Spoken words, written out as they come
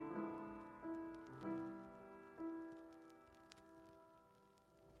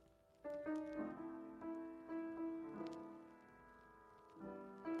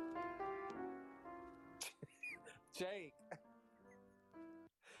Jake,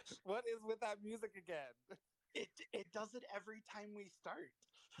 what is with that music again? It does it every time we start.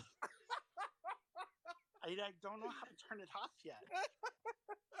 I don't know how to turn it off yet.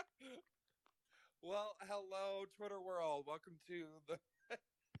 Well, hello, Twitter world. Welcome to the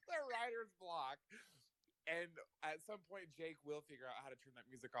Writer's Block. And at some point, Jake will figure out how to turn that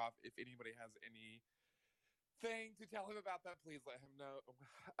music off. If anybody has anything to tell him about that, please let him know.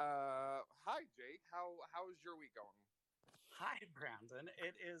 Hi, Jake. How is your week going? Hi, Brandon.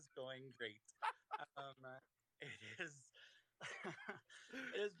 It is going great. It is.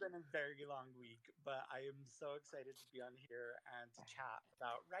 It has been a very long week, but I am so excited to be on here and to chat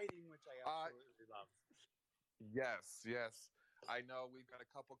about writing, which I absolutely love. Yes. I know we've got a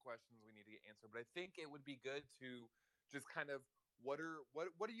couple questions we need to get answered, but I think it would be good to just kind of what are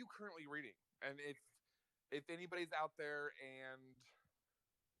you currently reading? And if anybody's out there and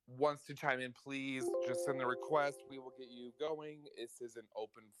wants to chime in, please just send the request. We will get you going. This is an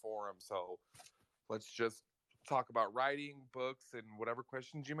open forum, so let's just talk about writing, books, and whatever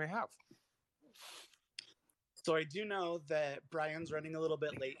questions you may have. So I do know that Brian's running a little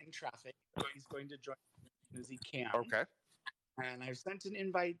bit late in traffic. He's going to join as soon as he can. Okay. And I've sent an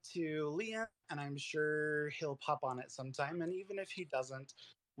invite to Liam, and I'm sure he'll pop on at some time. And even if he doesn't,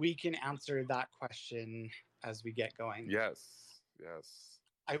 we can answer that question as we get going. Yes.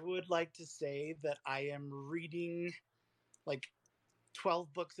 I would like to say that I am reading like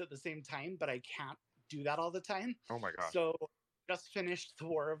 12 books at the same time, but I can't do that all the time. Oh my gosh. So just finished The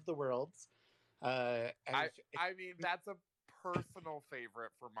War of the Worlds. I mean, that's a personal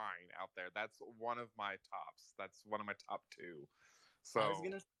favorite for mine out there. That's one of my tops. That's one of my top two. So I was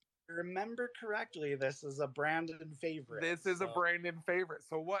going to remember correctly, this is a Brandon favorite. A Brandon favorite.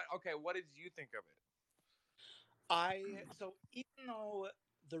 So what did you think of it? So even though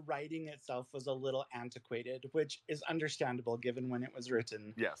the writing itself was a little antiquated, which is understandable given when it was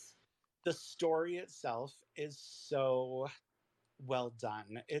written. Yes. The story itself is so well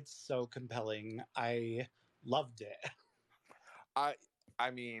done. It's so compelling. I loved it. I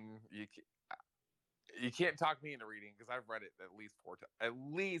mean, you can't talk me into reading because I've read it at least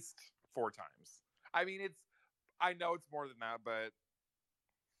four times. I mean, I know it's more than that, but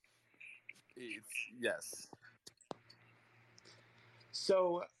yes.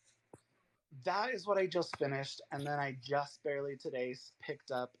 So that is what I just finished, and then I just barely today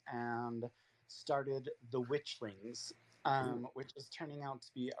picked up and started The Witchlings, which is turning out to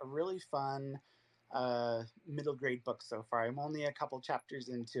be a really fun middle grade book so far. I'm only a couple chapters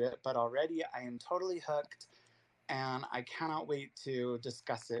into it, but already I am totally hooked, and I cannot wait to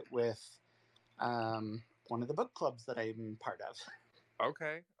discuss it with one of the book clubs that I'm part of.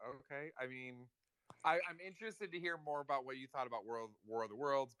 Okay. I mean, I'm interested to hear more about what you thought about War of the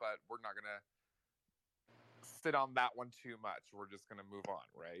Worlds, but we're not going to sit on that one too much. We're just going to move on,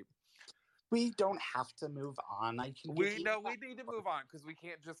 right? We don't have to move on. We need to move on because we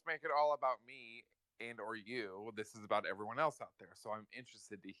can't just make it all about me and or you. This is about everyone else out there. So I'm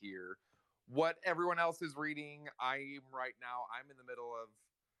interested to hear what everyone else is reading. I'm in the middle of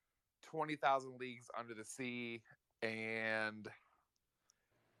 20,000 Leagues Under the Sea, and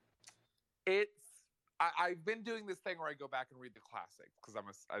I've been doing this thing where I go back and read the classics because I'm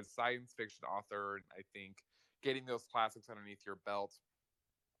a science fiction author, and I think getting those classics underneath your belt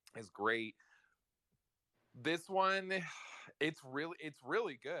is great. This one, it's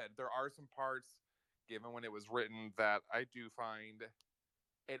really good. There are some parts, given when it was written, that I do find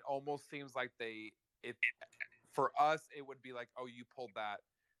it almost seems like for us, it would be like, oh, you pulled that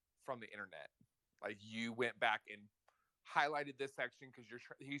from the internet. Like you went back and highlighted this section because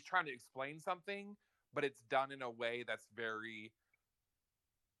he's trying to explain something, but it's done in a way that's very,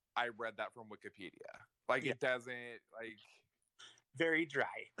 I read that from Wikipedia. Like It doesn't very dry.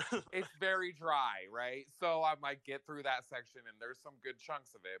 It's very dry, right? So I might get through that section and there's some good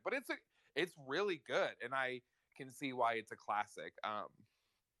chunks of it, but it's really good. And I can see why it's a classic.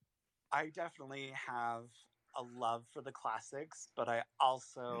 I definitely have a love for the classics, but I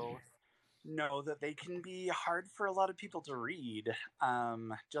also know that they can be hard for a lot of people to read,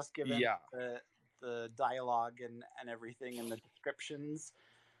 just given the dialogue and everything and the descriptions.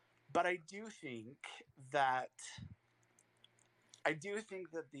 But I do think that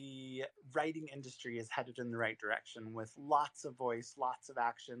the writing industry is headed in the right direction with lots of voice, lots of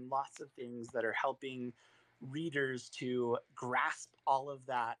action, lots of things that are helping readers to grasp all of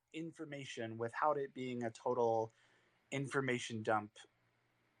that information without it being a total information dump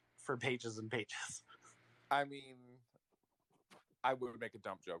for pages and pages. I mean, I would make a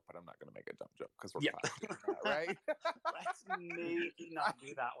dumb joke, but I'm not going to make a dumb joke because we're Yeah. classy, right? Let's maybe not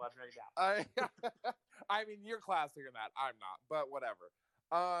do that one right now. I mean, you're classier than that. I'm not, but whatever.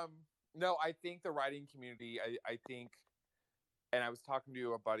 No, I think the writing community. I think, and I was talking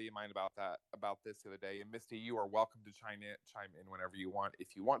to a buddy of mine about this the other day. And Misty, you are welcome to chime in whenever you want.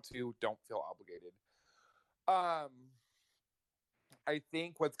 If you want to, don't feel obligated. I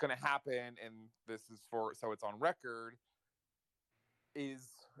think what's going to happen, and this is so it's on record,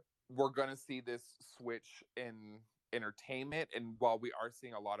 is we're going to see this switch in entertainment. And while we are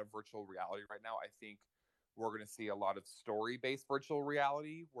seeing a lot of virtual reality right now, I think we're going to see a lot of story-based virtual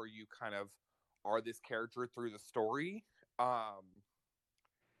reality where you kind of are this character through the story. And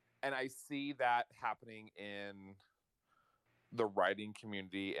I see that happening in the writing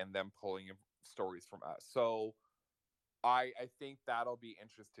community and them pulling stories from us. So I think that'll be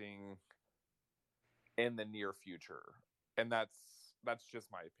interesting in the near future. And that's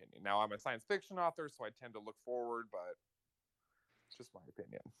just my opinion. Now, I'm a science fiction author, so I tend to look forward, but it's just my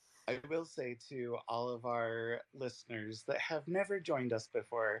opinion. I will say to all of our listeners that have never joined us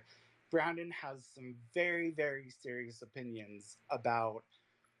before, Brandon has some very, very serious opinions about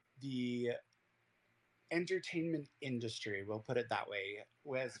the entertainment industry, we'll put it that way,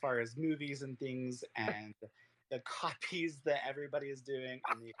 as far as movies and things and the copies that everybody is doing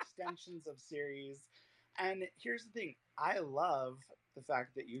and the extensions of series. And here's the thing, I love the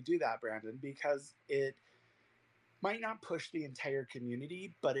fact that you do that, Brandon, because it might not push the entire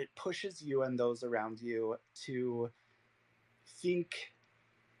community, but it pushes you and those around you to think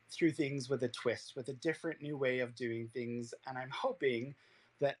through things with a twist, with a different new way of doing things. And I'm hoping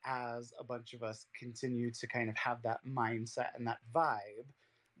that as a bunch of us continue to kind of have that mindset and that vibe,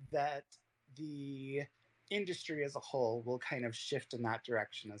 that the industry as a whole will kind of shift in that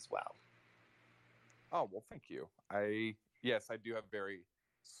direction as well. Oh, well, thank you. Yes, I do have very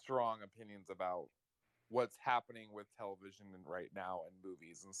strong opinions about what's happening with television and right now and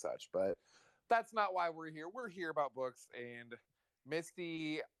movies and such, but that's not why we're here. We're here about books. And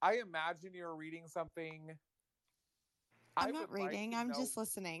Misty, I imagine you're reading something. I'm not reading. I'm just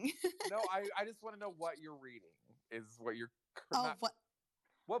listening. No, I just want to know what you're reading. Is what you're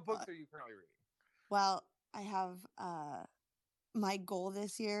what books are you currently reading? Well, I have my goal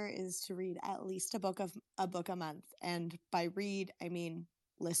this year is to read at least a book a month, and by read I mean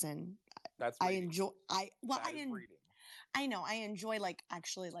listen. That's reading. Reading. I know I enjoy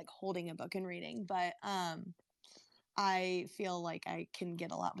actually holding a book and reading, but I feel like I can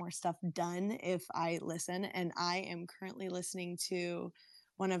get a lot more stuff done if I listen. And I am currently listening to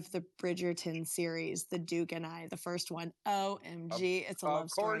one of the Bridgerton series, The Duke and I, the first one. OMG, it's a love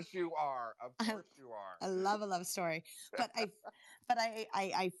story. Of course you are. I love a love story. But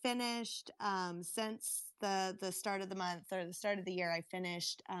I finished since the start of the month or the start of the year, I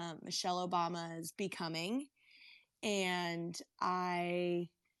finished Michelle Obama's Becoming. And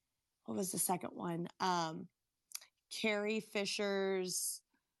what was the second one? Carrie Fisher's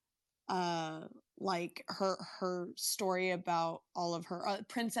her story about all of her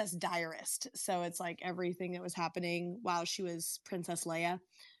Princess Diarist. So it's everything that was happening while she was Princess Leia,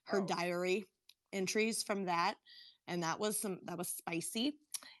 her diary entries from that. And that was spicy.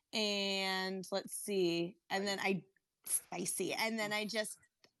 And let's see. And then I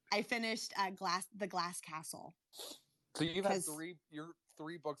finished The Glass Castle. So you've had three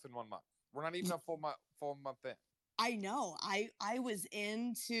books in 1 month. We're not even a full month in. I know. I was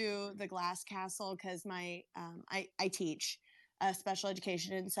into The Glass Castle because I teach special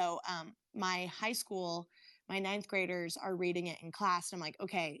education. And so my high school, my 9th graders are reading it in class. And I'm like,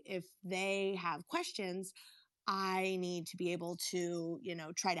 okay, if they have questions, I need to be able to,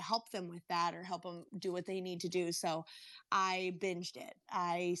 try to help them with that or help them do what they need to do. So I binged it.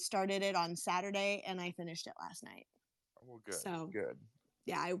 I started it on Saturday and I finished it last night. Well, good. So good.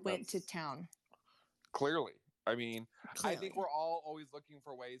 Yeah, I went to town. Clearly. I mean, I think we're all always looking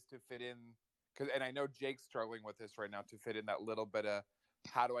for ways to fit in, and I know Jake's struggling with this right now, to fit in that little bit of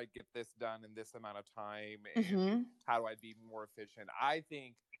how do I get this done in this amount of time, and how do I be more efficient. I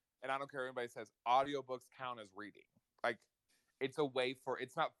think, and I don't care what anybody says, audiobooks count as reading. It's a way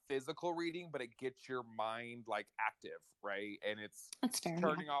it's not physical reading, but it gets your mind active, right? And it's fair,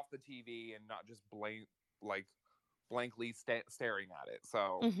 turning off the TV and not just blankly staring at it.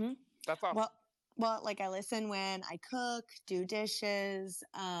 So that's awesome. Well, I listen when I cook, do dishes,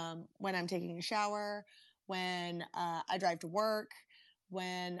 when I'm taking a shower, when I drive to work,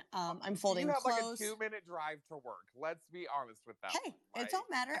 when I'm You folding have like a clothes. 2-minute drive to work. Let's be honest with that. Hey, one. it don't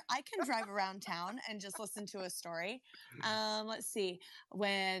matter. I can drive around town and just listen to a story. Let's see.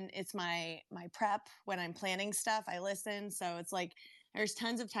 When it's my prep, when I'm planning stuff, I listen. So it's like there's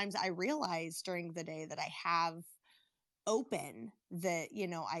tons of times I realize during the day that I have open that,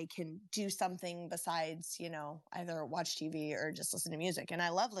 I can do something besides, either watch TV or just listen to music. And I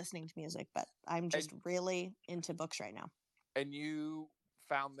love listening to music, but I'm just really into books right now. And you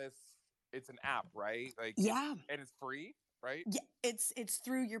found this, it's an app, right? Like, yeah. And it's free, right? Yeah, it's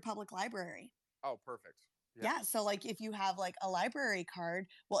through your public library. Oh, perfect. Yeah. So like if you have like a library card,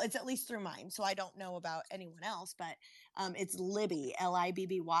 well, it's at least through mine. So I don't know about anyone else, but it's Libby,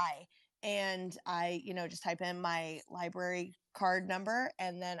 Libby. And I, just type in my library card number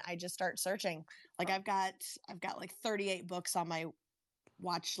and then I just start searching. Like I've got like 38 books on my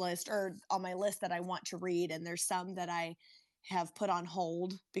watch list or on my list that I want to read. And there's some that I have put on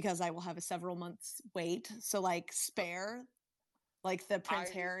hold because I will have a several months wait. So like Spare, like the Prince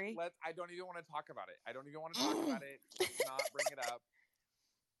Harry. I don't even want to talk about it. Let's not bring it up.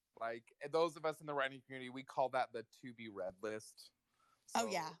 Like those of us in the writing community, we call that the to be read list. So, oh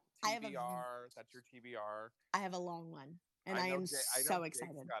yeah, TBR. That's your TBR. I have a long one, and I am so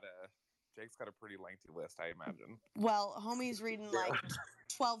excited. Jake's got a pretty lengthy list, I imagine. Well, homie's reading like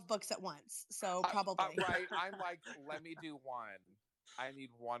 12 books at once, so probably. Right. I'm like, let me do one. I need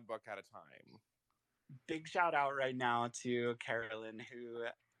one book at a time. Big shout out right now to Carolyn, who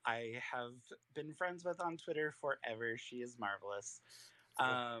I have been friends with on Twitter forever. She is marvelous.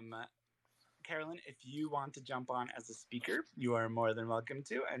 Carolyn, if you want to jump on as a speaker, you are more than welcome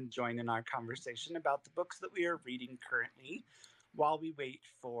to and join in our conversation about the books that we are reading currently while we wait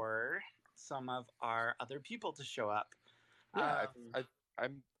for some of our other people to show up. Yeah,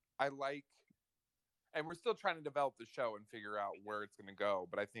 I like, and we're still trying to develop the show and figure out where it's going to go,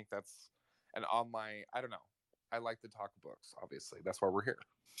 but I think that's an online, I don't know. I like to talk books, obviously. That's why we're here.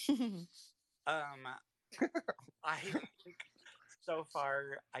 I think so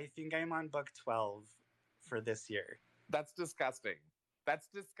far, I think I'm on book 12 for this year. That's disgusting.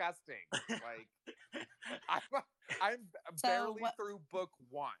 Like, I'm barely through book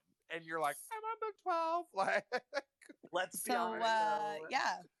 1, and you're like, I'm on book 12. Like, let's be honest.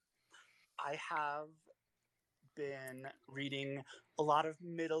 Yeah. I have been reading a lot of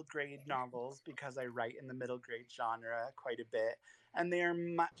middle grade novels because I write in the middle grade genre quite a bit, and they are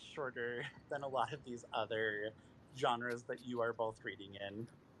much shorter than a lot of these other genres that you are both reading in.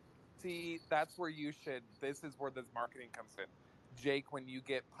 See, that's where this is where this marketing comes in. Jake, when you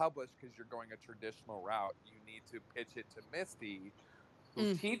get published, because you're going a traditional route, you need to pitch it to Misty,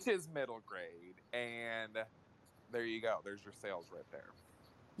 who teaches middle grade, and there you go. There's your sales right there.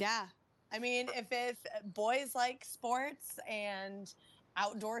 Yeah. I mean, if boys like sports and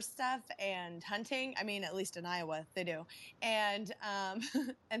outdoor stuff and hunting, I mean, at least in Iowa, they do. And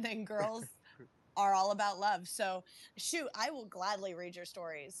and then girls are all about love. So shoot, I will gladly read your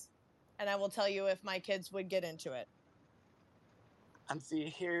stories and I will tell you if my kids would get into it. And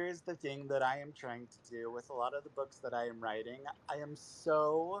see, here's the thing that I am trying to do with a lot of the books that I am writing. I am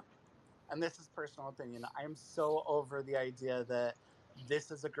so, and this is personal opinion, I am so over the idea that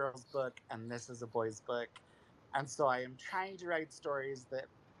this is a girl's book and this is a boy's book. And so I am trying to write stories that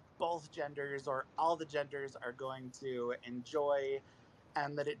both genders or all the genders are going to enjoy,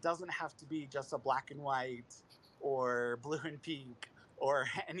 and that it doesn't have to be just a black and white or blue and pink or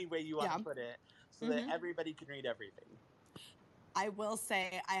any way you want to put it, so that everybody can read everything. I will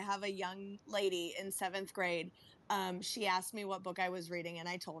say I have a young lady in 7th grade. She asked me what book I was reading and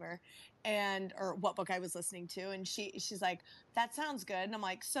I told her, or what book I was listening to. And she's like, that sounds good. And I'm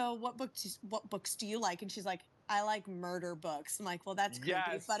like, so what books do you like? And she's like, I like murder books. I'm like, well, that's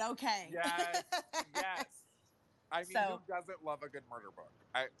creepy, but okay. Yes. I mean, who doesn't love a good murder book?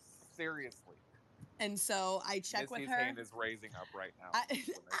 Seriously. And so I check Misty's with her. hand is raising up right now.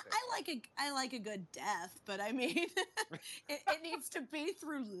 I like a good death, but I mean, it needs to be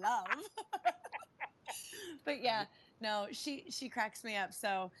through love. But yeah, no, she cracks me up.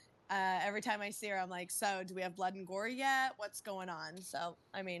 So every time I see her, I'm like, so do we have blood and gore yet? What's going on? So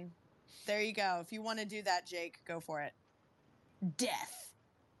I mean, there you go. If you want to do that, Jake, go for it. Death.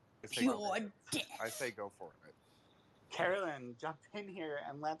 Pure death. I say go for it. Carolyn, jump in here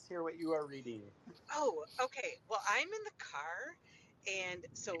and let's hear what you are reading. Oh, okay. Well, I'm in the car, and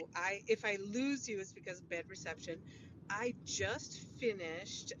so if I lose you, it's because of bad reception. I just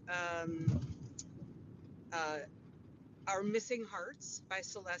finished Our Missing Hearts by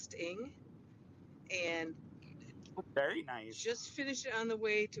Celeste Ng, and very nice. Just finished it on the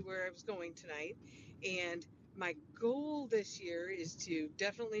way to where I was going tonight, and My goal this year is to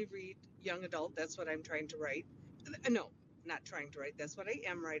definitely read young adult. That's what I'm trying to write. No, not trying to write. That's what I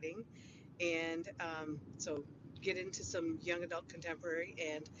am writing. And so get into some young adult contemporary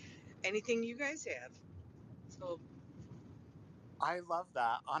and anything you guys have. So I love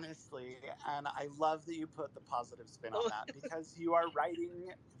that, honestly. And I love that you put the positive spin on oh, that because you are writing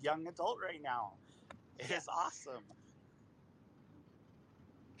young adult right now. It yes. is awesome.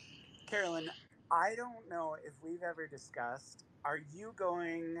 Carolyn, I don't know if we've ever discussed, are you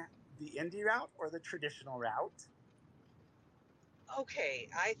going the indie route or the traditional route? Okay,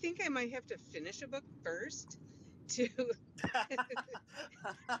 I think I might have to finish a book first to to I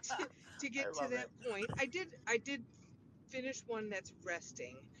get to love that it. point. I did finish one that's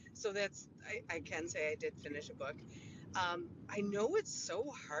resting, so that's I can say I did finish a book. I know it's so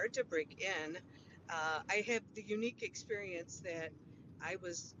hard to break in. I have the unique experience that I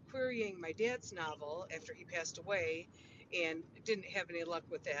was querying my dad's novel after he passed away and didn't have any luck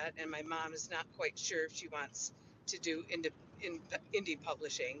with that. And my mom is not quite sure if she wants to do indie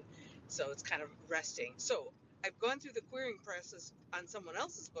publishing. So it's kind of resting. So I've gone through the querying process on someone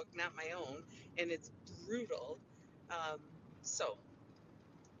else's book, not my own, and it's brutal. Um, so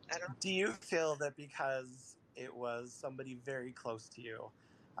I don't. Do you feel that because it was somebody very close to you,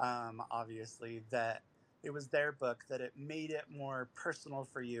 obviously, that it was their book, that it made it more personal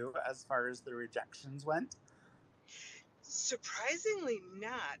for you as far as the rejections went? Surprisingly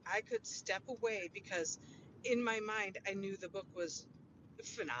not. I could step away because in my mind I knew the book was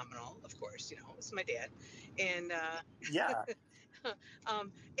phenomenal. Of course, it's my dad, and Yeah.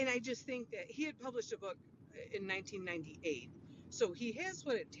 and I just think that he had published a book in 1998, so he has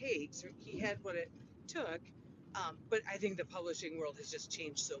what it takes. Or he had what it took, but I think the publishing world has just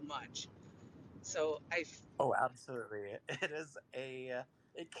changed so much. So Oh, absolutely.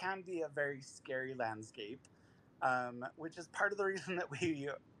 It can be a very scary landscape, which is part of the reason that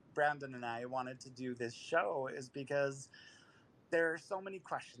Brandon and I wanted to do this show, is because there are so many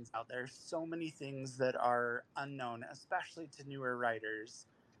questions out there, so many things that are unknown, especially to newer writers,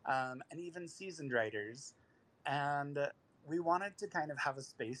 and even seasoned writers. And we wanted to kind of have a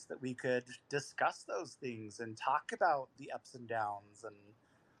space that we could discuss those things and talk about the ups and downs. And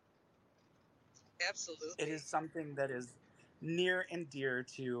it absolutely. is something that is near and dear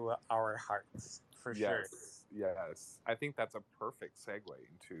to our hearts, for sure. Yes. I think that's a perfect segue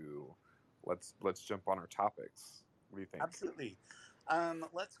into let's jump on our topics. What do you think? Absolutely.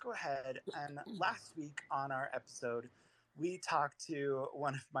 Let's go ahead. And last week on our episode, we talked to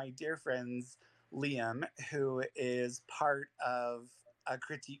one of my dear friends, Liam, who is part of a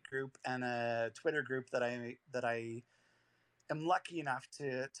critique group and a Twitter group that I am lucky enough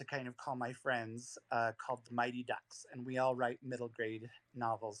to kind of call my friends, called the Mighty Ducks, and we all write middle grade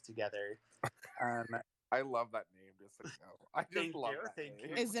novels together. Um, I love that name, just so you know. I just Thank love you, that thank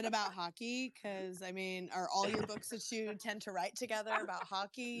name. you. Is it about hockey? Because I mean, are all your books that you tend to write together about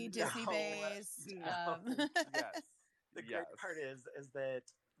hockey, Disney based? No. Yes. The Yes. great part is that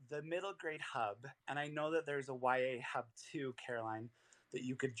the middle grade hub, and I know that there's a YA hub too, Caroline, that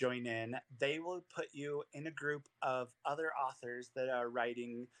you could join in. They will put you in a group of other authors that are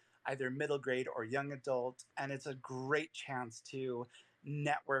writing either middle grade or young adult, and it's a great chance to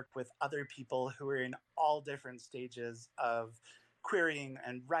network with other people who are in all different stages of querying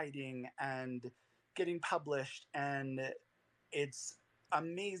and writing and getting published. And it's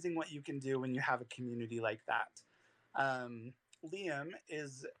amazing what you can do when you have a community like that. Liam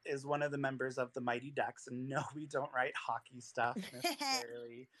is one of the members of the Mighty Ducks, and no, we don't write hockey stuff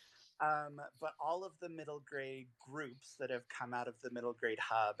necessarily. But all of the middle grade groups that have come out of the middle grade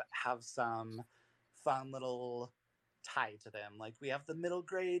hub have some fun little tie to them. Like we have the middle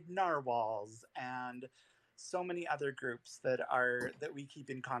grade narwhals and so many other groups that we keep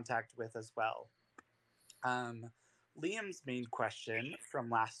in contact with as well. Um, Liam's main question from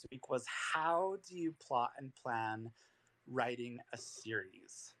last week was, how do you plot and plan writing a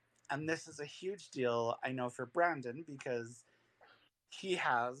series? And this is a huge deal, I know, for Brandon, because he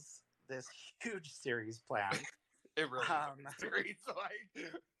has this huge series planned. It really Um, is a series.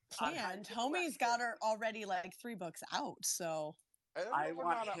 Like, And Homie's got her already like 3 books out, so I we're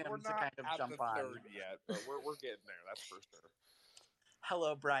want not, him we're to not kind of at jump the on. third yet, but we're getting there. That's for sure.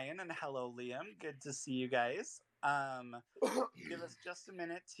 Hello, Brian, and hello, Liam. Good to see you guys. Give us just a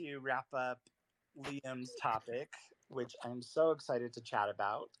minute to wrap up Liam's topic, which I'm so excited to chat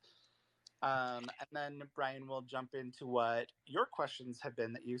about. And then Brian will jump into what your questions have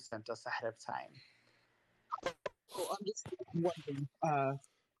been that you sent us ahead of time. So I'm just wondering,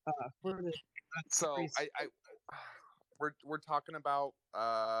 for the So series, we're talking about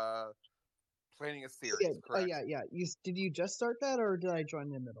Planning a series, Yeah, correct? yeah. Did you just start that, or did I join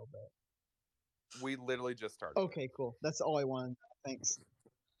in the middle of it? We literally just started. Okay, cool. That's all I wanted. Thanks.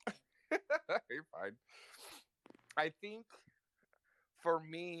 You're fine. I think for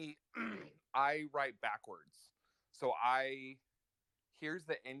me, I write backwards. So here's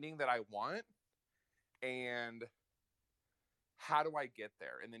the ending that I want, and how do I get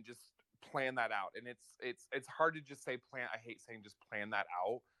there? And then just plan that out. And it's hard to just say plan. I hate saying just plan that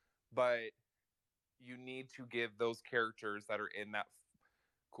out, but you need to give those characters that are in that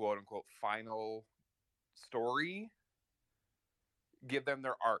quote unquote final story, give them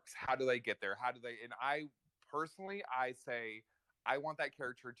their arcs. How do they get there? How do they? And I personally, I say, I want that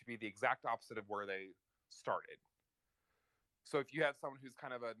character to be the exact opposite of where they started. So if you have someone who's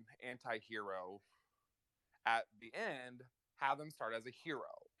kind of an anti-hero at the end, have them start as a hero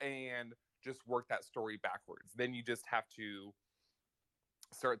and just work that story backwards. Then you just have to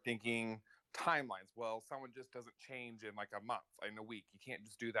start thinking timelines. Well, someone just doesn't change in like a month, in a week. You can't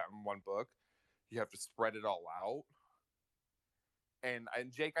just do that in one book. You have to spread it all out. And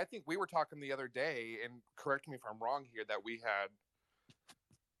Jake, I think we were talking the other day, and correct me if I'm wrong here, that we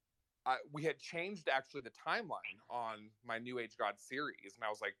had changed actually the timeline on my New Age God series, and I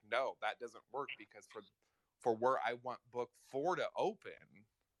was like, no, that doesn't work, because for where I want book 4 to open,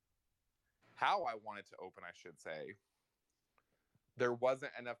 how I want it to open, I should say, there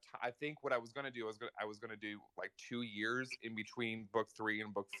wasn't enough time. I think what I was going to do I was going to do like 2 years in between book 3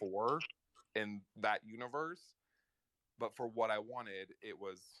 and book 4 in that universe. But for what I wanted,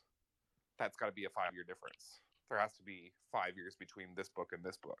 that's got to be a 5-year difference. There has to be 5 years between this book and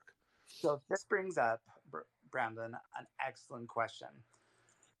this book. So this brings up, Brandon, an excellent question.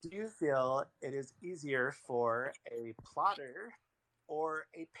 Do you feel it is easier for a plotter or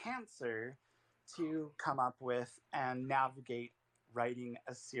a pantser to come up with and navigate writing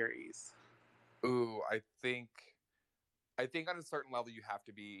a series? Ooh, I think on a certain level you have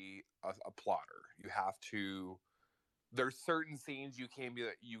to be a plotter. You have to. There's certain scenes you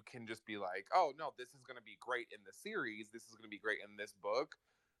can just be like, oh no, this is going to be great in the series. This is going to be great in this book.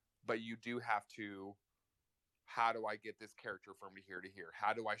 But you do have to. How do I get this character from here to here?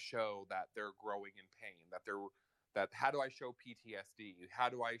 How do I show that they're growing in pain? How do I show PTSD? How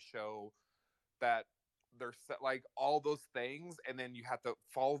do I show that they're like all those things, and then you have to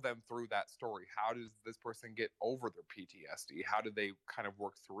follow them through that story. How does this person get over their PTSD? How do they kind of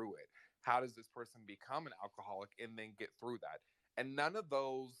work through it? How does this person become an alcoholic and then get through that? And none of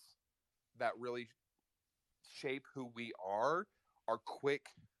those that really shape who we are quick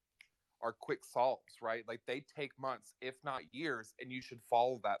solves, right? Like they take months, if not years, and you should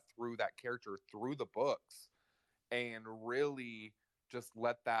follow that through that character through the books and really just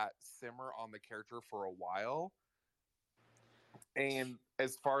let that simmer on the character for a while. And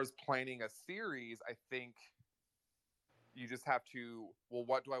as far as planning a series, I think you just have to, well,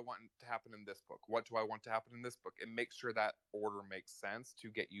 what do I want to happen in this book? What do I want to happen in this book? And make sure that order makes sense to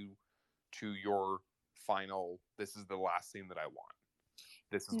get you to your final, this is the last scene that I want.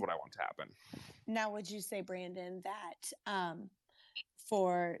 This is what I want to happen. Now, would you say, Brandon, that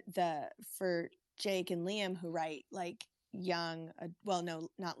for Jake and Liam, who write like young, well, no,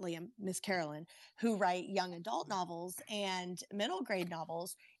 not Liam, Miss Carolyn, who write young adult novels and middle grade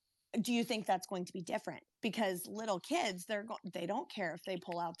novels, do you think that's going to be different? Because little kids, they don't care if they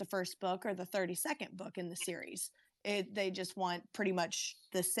pull out the first book or the 32nd book in the series. They just want pretty much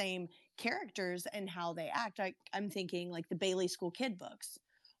the same characters and how they act. I'm thinking like the Bailey School Kid books,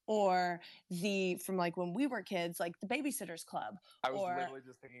 or from like when we were kids, like the Babysitter's Club. I was literally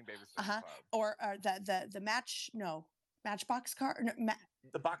just thinking Babysitter's Club. Or the Matchbox Car. No,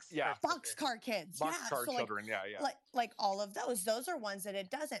 the Boxcar Kids. Boxcar Children. Yeah. Like all of those are ones that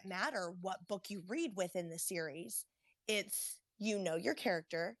it doesn't matter what book you read within the series. It's, your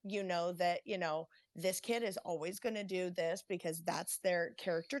character, that, this kid is always going to do this because that's their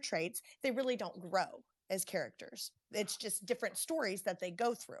character traits. They really don't grow as characters. It's just different stories that they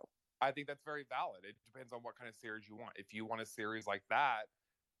go through. I think that's very valid. It depends on what kind of series you want. If you want a series like that,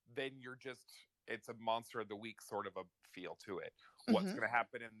 then it's a monster of the week sort of a feel to it. What's going to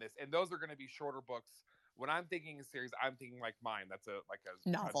happen in this? And those are going to be shorter books. When I'm thinking a series, I'm thinking like mine. That's a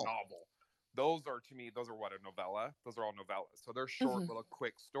novel. Those are, to me, what, a novella? Those are all novellas. So they're short, little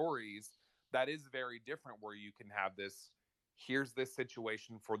quick stories. That is very different, where you can have here's this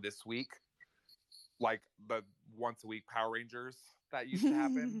situation for this week. Like the once a week Power Rangers that used to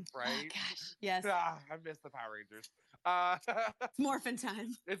happen, right? Oh, gosh, yes. I miss the Power Rangers. It's Morphin'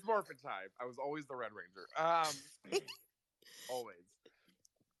 time. It's Morphin' time. I was always the Red Ranger. Always.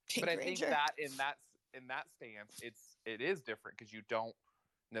 Pink but I Ranger. think that in that stance, it is different, because you don't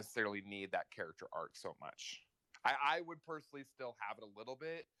necessarily need that character arc so much. I would personally still have it a little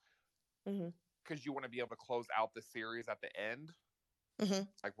bit because you want to be able to close out the series at the end.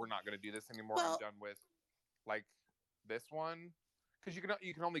 Like, we're not going to do this anymore. Well, I'm done with like this one, because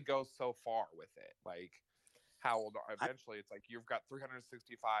you can only go so far with it. Like, how old eventually it's like you've got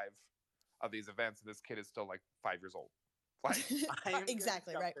 365 of these events, and this kid is still like 5 years old. Like, I'm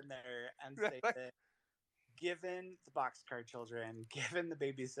exactly gonna right. jump in there and say that given the Boxcar Children, given the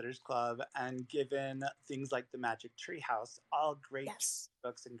Babysitters Club, and given things like the Magic Tree House, all great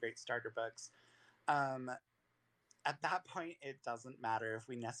books and great starter books, at that point, it doesn't matter if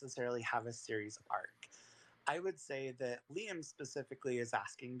we necessarily have a series arc. I would say that Liam specifically is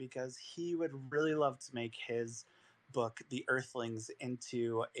asking because he would really love to make his book, The Earthlings,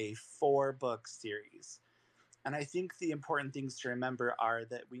 into a 4-book series. And I think the important things to remember are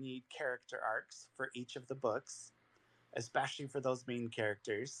that we need character arcs for each of the books, especially for those main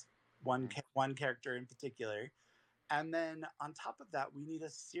characters, one character in particular. And then on top of that, we need a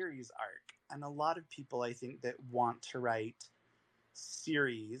series arc. And a lot of people, I think, that want to write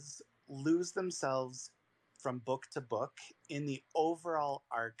series lose themselves from book to book in the overall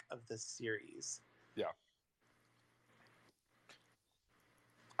arc of the series. Yeah.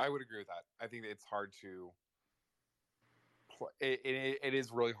 I would agree with that. I think it's hard to... It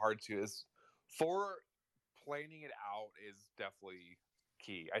is really hard to... For planning it out is definitely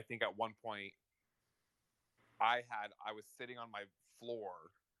key. I think at one point, I was sitting on my floor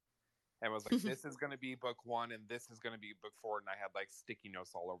and was like, this is going to be book 1 and this is going to be book 4, and I had like sticky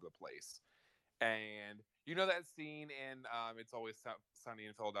notes all over the place. And you know that scene in It's Always Sunny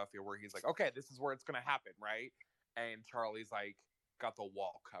in Philadelphia where he's like, okay, this is where it's going to happen, right? And Charlie's like got the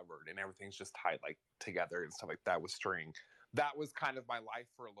wall covered and everything's just tied like together and stuff like that with string. That was kind of my life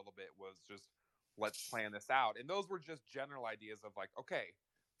for a little bit, was just, let's plan this out. And those were just general ideas of like, okay,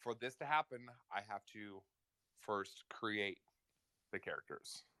 for this to happen, I have to first create the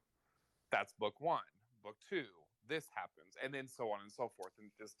characters. That's book 1. Book 2, this happens, and then so on and so forth, and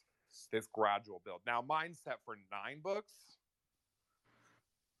just this gradual build. Now, mine's set for 9 books,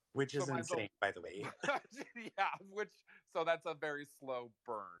 which is insane, by the way. Yeah, so that's a very slow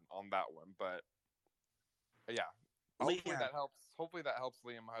burn on that one, but yeah. Hopefully that helps. Hopefully that helps,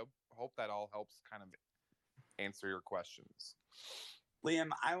 Liam. I hope that all helps kind of answer your questions. Liam,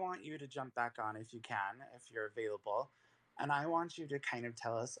 I want you to jump back on if you can, if you're available. And I want you to kind of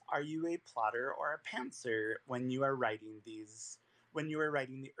tell us, are you a plotter or a pantser when you are writing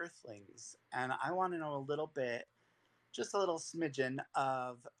the Earthlings? And I want to know a little bit, just a little smidgen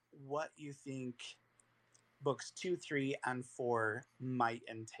of what you think books 2, 3, and 4 might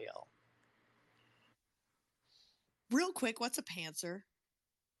entail. Real quick, what's a pantser?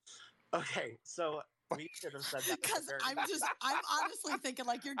 Okay, so we should have said that. Because I'm honestly thinking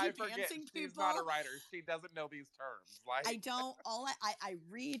like you're de-pantsing people. She's not a writer. She doesn't know these terms. Like, I don't. I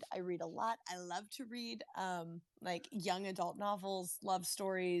read a lot. I love to read like young adult novels, love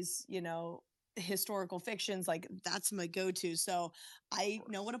stories, historical fictions. Like, that's my go-to. So I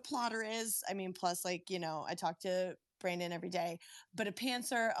know what a plotter is. I mean, plus, like, I talk to Brandon every day. But a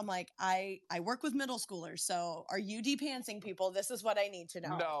pantser, I'm like, I work with middle schoolers. So are you de-pantsing people? This is what I need to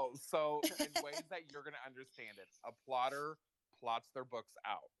know. No. So in ways that you're going to understand it, a plotter plots their books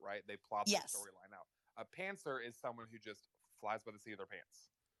out, right? They plot the storyline out. A pantser is someone who just flies by the seat of their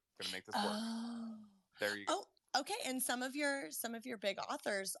pants. Going to make this work. There you go. Oh, okay. And some of your big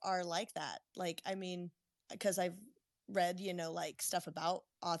authors are like that. Like, I mean, because I've read, like stuff about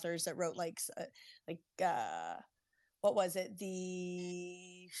authors that wrote what was it?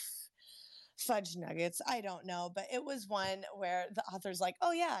 The Fudge Nuggets. I don't know, but it was one where the author's like,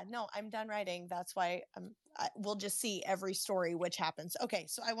 oh yeah, no, I'm done writing. That's why we'll just see every story, which happens. Okay.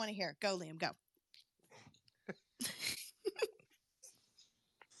 So I want to hear. Go, Liam, go.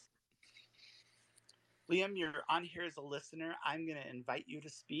 Liam, you're on here as a listener. I'm going to invite you to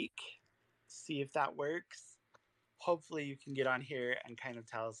speak, see if that works. Hopefully you can get on here and kind of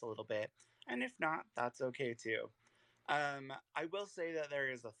tell us a little bit. And if not, that's okay too. I will say that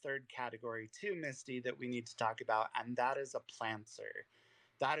there is a third category too, Misty, that we need to talk about, and that is a plantser.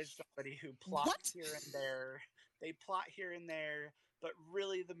 That is somebody who plots here and there. They plot here and there, but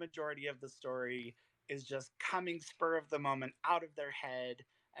really the majority of the story is just coming spur of the moment out of their head,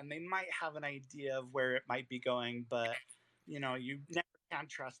 and they might have an idea of where it might be going, but you never can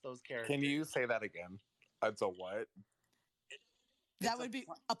trust those characters. Can you say that again? It's a what? That would be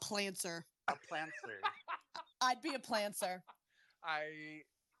a plantser. A plantser. I'd be a plantser. I'd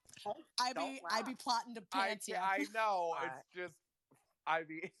be plotting to plant you. I know. It's just,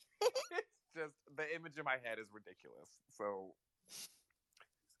 it's just the image in my head is ridiculous. So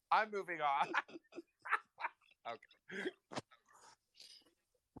I'm moving on. Okay.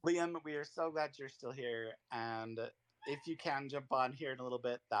 Liam, we are so glad you're still here. And if you can jump on here in a little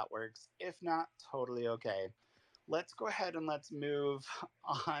bit, that works. If not, totally okay. Let's go ahead and let's move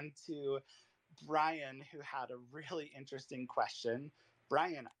on to Brian, who had a really interesting question.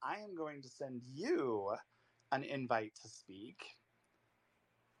 Brian, I am going to send you an invite to speak.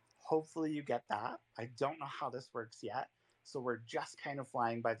 Hopefully, you get that. I don't know how this works yet. So we're just kind of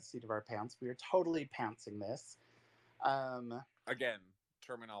flying by the seat of our pants. We are totally pantsing this. Again,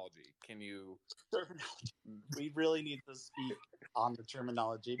 terminology. Can you? Terminology. We really need to speak on the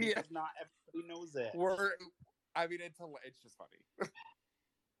terminology because not everybody knows it. It's just funny.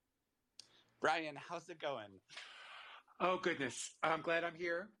 Brian, how's it going? Oh goodness! I'm glad I'm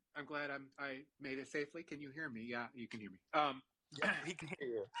here. I'm glad I made it safely. Can you hear me? Yeah, you can hear me. Yeah, we can hear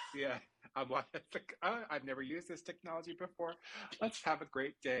you. Yeah, I've never used this technology before. Let's have a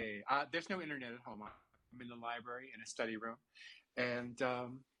great day. There's no internet at home. I'm in the library in a study room, and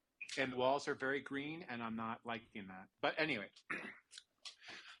the walls are very green, and I'm not liking that. But anyway,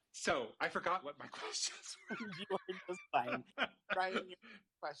 so I forgot what my questions were. You are just fine. Brian, your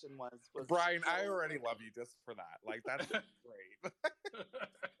question was Brian, I already love you just for that. Like, that's great.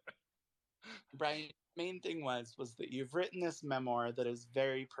 Brian, main thing was that you've written this memoir that is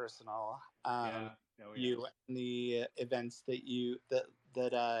very personal. You and the events that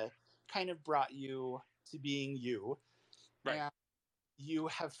kind of brought you to being you. Right. And you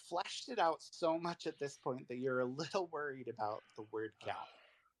have fleshed it out so much at this point that you're a little worried about the word count.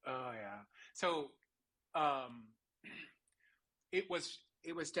 Oh yeah. So it was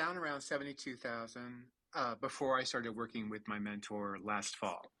down around 72,000 before I started working with my mentor last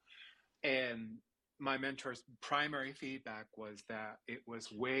fall. And my mentor's primary feedback was that it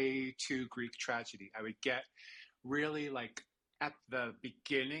was way too Greek tragedy. I would get really like at the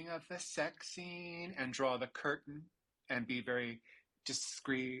beginning of the sex scene and draw the curtain and be very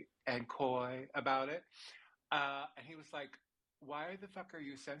discreet and coy about it. And he was like, why the fuck are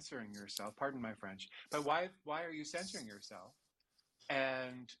you censoring yourself? Pardon my French, but why are you censoring yourself?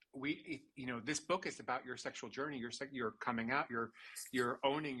 And this book is about your sexual journey. You're coming out. You're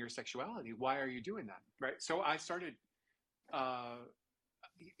owning your sexuality. Why are you doing that? Right. So I started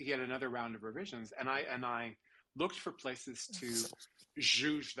yet another round of revisions, and I looked for places to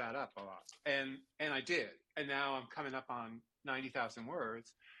zhuzh that up a lot, and I did. And now I'm coming up on 90,000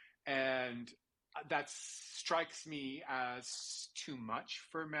 words, and that strikes me as too much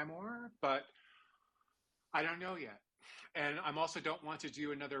for memoir, but I don't know yet. And I also don't want to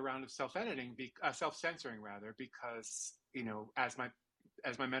do another round of self-editing, self-censoring rather, because as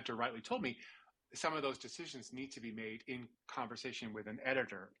my mentor rightly told me, some of those decisions need to be made in conversation with an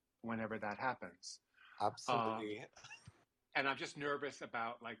editor whenever that happens. Absolutely. And I'm just nervous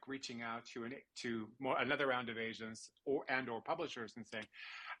about like reaching out to another round of agents or publishers and saying,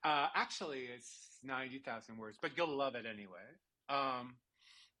 actually, it's 90,000 words, but you'll love it anyway.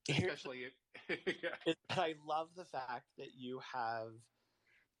 Especially I love the fact that you have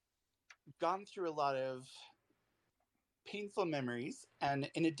gone through a lot of painful memories, and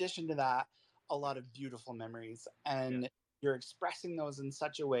in addition to that, a lot of beautiful memories, and you're expressing those in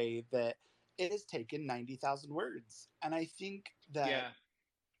such a way that it has taken 90,000 words. And I think that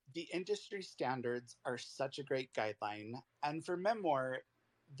the industry standards are such a great guideline, and for memoir,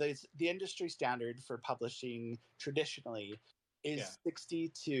 the industry standard for publishing traditionally is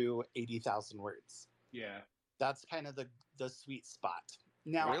 60 to 80,000 words. Yeah. That's kind of the sweet spot.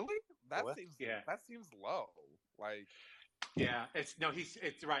 Now, really? That seems low. Like, it's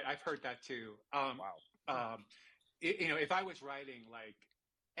right. I've heard that too. Wow. If I was writing like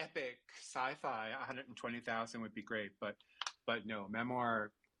epic sci-fi, 120,000 would be great, but no,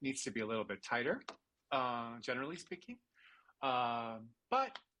 memoir needs to be a little bit tighter, generally speaking.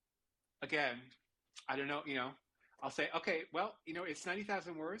 But again, I don't know, I'll say, okay, well, it's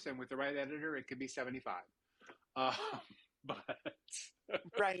 90,000 words, and with the right editor, it could be 75. But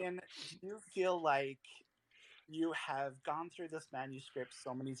Brian, do you feel like you have gone through this manuscript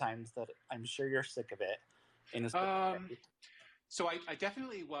so many times that I'm sure you're sick of it? So I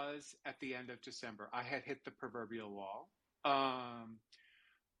definitely was at the end of December. I had hit the proverbial wall,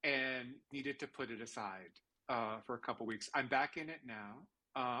 and needed to put it aside for a couple weeks. I'm back in it now.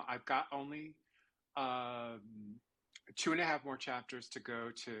 I've got only 2.5 more chapters to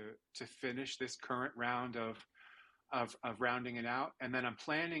go to finish this current round of rounding it out, and then I'm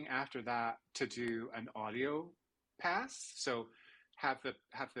planning after that to do an audio pass. So have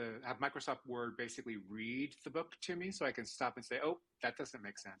Microsoft Word basically read the book to me, so I can stop and say, "Oh, that doesn't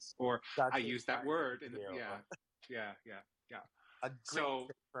make sense," or "I use that word in the yeah." A great So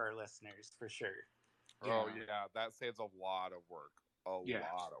tip for our listeners, for sure. Oh yeah, that saves a lot of work. A Yeah.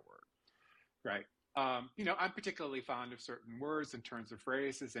 lot of work. Right. I'm particularly fond of certain words and turns of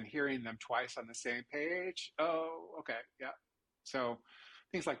phrases, and hearing them twice on the same page. Oh, okay, yeah. So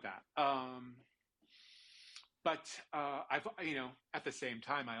things like that. But I've, at the same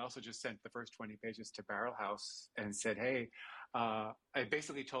time, I also just sent the first 20 pages to Barrel House and said, hey, I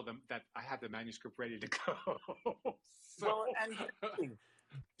basically told them that I had the manuscript ready to go. So, Well, and here's the thing.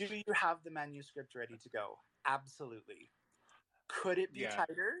 Do you have the manuscript ready to go? Absolutely. Could it be yeah,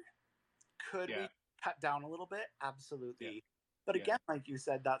 tighter? Could yeah, we cut down a little bit? Absolutely. yeah, But yeah, again, like you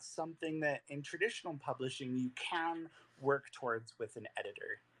said, that's something that in traditional publishing you can work towards with an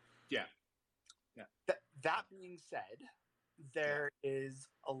editor. yeah, yeah. That being said, there is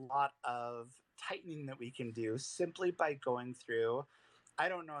a lot of tightening that we can do simply by going through. I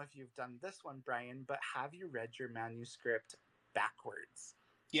don't know if you've done this one, Brian, but have you read your manuscript backwards?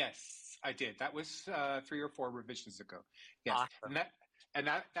 Yes, I did. That was 3 or 4 revisions ago. Yes, Awesome. and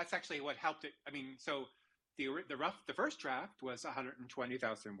that's actually what helped it. I mean, so the first draft was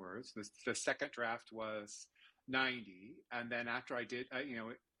 120,000 words. The second draft was 90, and then after I did,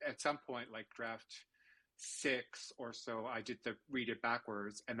 at some point, like draft 6 or so, I did the read it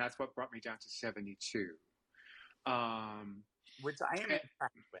backwards, and that's what brought me down to 72. Which I am eh,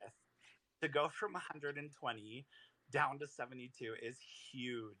 impressed with. To go from 120 down to 72 is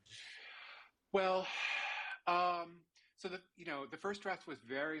huge. Well, so the first draft was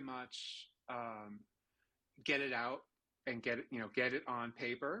very much get it out and get it on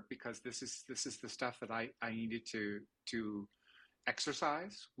paper, because this is the stuff that I needed to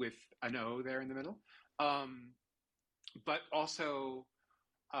exercise with an O there in the middle. But also,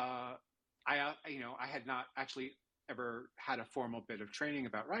 I had not actually ever had a formal bit of training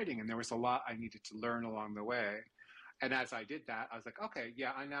about writing, and there was a lot I needed to learn along the way. And as I did that, I was like, okay,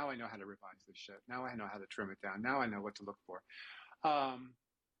 yeah, now I know how to revise this shit. Now I know how to trim it down. Now I know what to look for.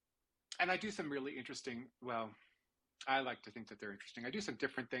 And I do some really interesting, well, I like to think that they're interesting. I do some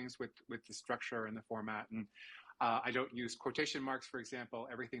different things with the structure and the format. And I don't use quotation marks, for example.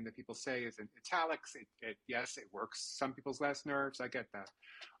 Everything that people say is in italics. Yes, it works some people's last nerves. I get that.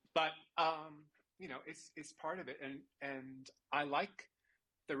 But, it's part of it. And I like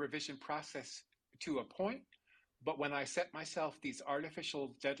the revision process to a point. But when I set myself these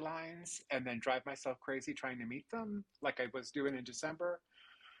artificial deadlines and then drive myself crazy trying to meet them, like I was doing in December,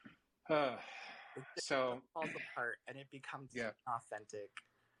 It so falls apart and it becomes yeah, authentic.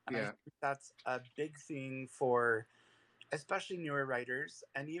 And I yeah, think that's a big thing for especially newer writers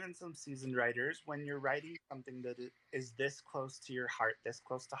and even some seasoned writers. When you're writing something that is this close to your heart, this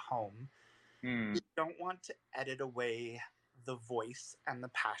close to home, mm, you don't want to edit away the voice and the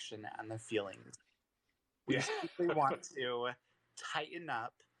passion and the feelings. We yeah, simply want to tighten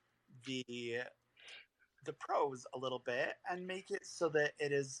up the prose a little bit and make it so that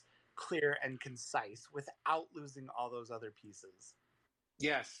it is clear and concise without losing all those other pieces.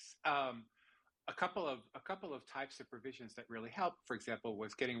 yes. A couple of types of provisions that really helped, for example,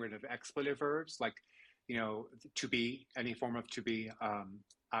 was getting rid of expletive verbs, like to be, any form of to be,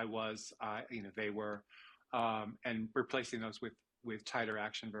 I was, they were, and replacing those with tighter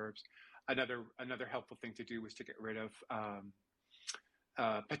action verbs. Another helpful thing to do was to get rid of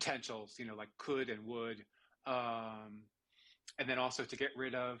potentials, like could and would, and then also to get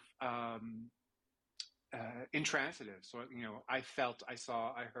rid of intransitive. So I felt, I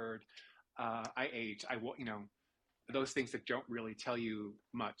saw, I heard, I ate, those things that don't really tell you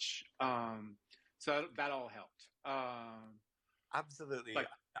much. So that all helped. Absolutely. But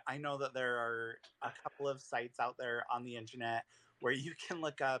I know that there are a couple of sites out there on the internet where you can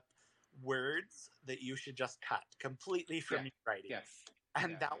look up words that you should just cut completely from yeah, your writing. yes,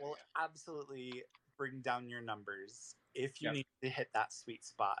 And yeah, that yeah, will yeah. absolutely bring down your numbers if you Yep, need to hit that sweet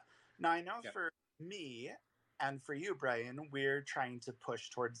spot. Now, I know yep, for me and for you, Brian, we're trying to push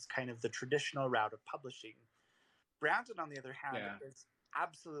towards kind of the traditional route of publishing. Brandon, on the other hand, yeah. is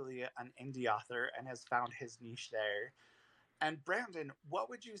absolutely an indie author and has found his niche there. And Brandon, what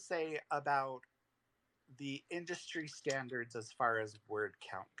would you say about the industry standards as far as word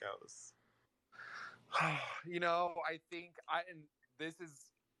count goes? I think and this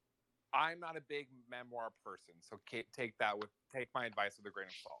is I'm not a big memoir person, so take my advice with a grain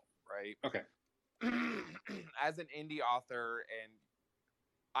of salt, right? Okay. As an indie author, and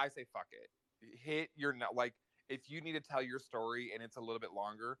I say fuck it, hit your like if you need to tell your story and it's a little bit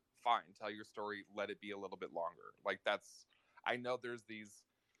longer, fine, tell your story, let it be a little bit longer. Like that's I know there's these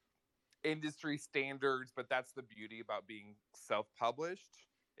industry standards, but that's the beauty about being self-published.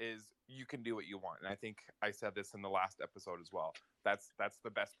 is you can do what you want. And I think I said this in the last episode as well. That's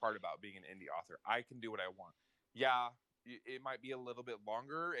the best part about being an indie author. I can do what I want. Yeah, it might be a little bit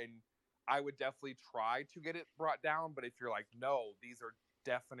longer, and I would definitely try to get it brought down. But if you're like, no, these are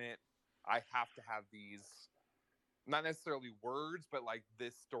definite, I have to have these, not necessarily words, but like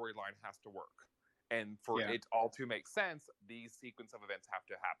this storyline has to work. And for it all to make sense, these sequence of events have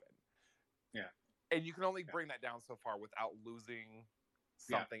to happen. Yeah. And you can only bring that down so far without losing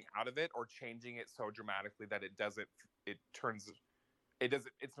something out of it or changing it so dramatically that it's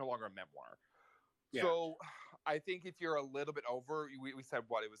no longer a memoir. Yeah. So I think if you're a little bit over, we said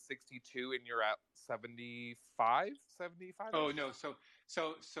what, it was 62 and you're at 75. Oh no,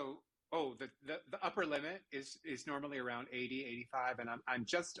 the upper limit is normally around 80, 85, and I'm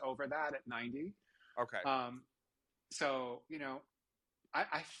just over that at 90. Okay. So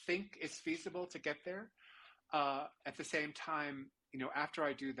I think it's feasible to get there. At the same time, after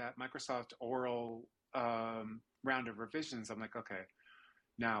I do that Microsoft oral round of revisions, I'm like, okay,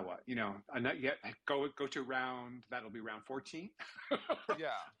 now what? I'm not yet. Go to round. That'll be round 14.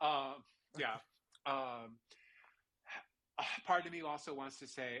 Yeah. Part of me also wants to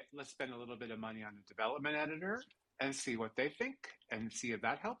say, let's spend a little bit of money on a development editor and see what they think and see if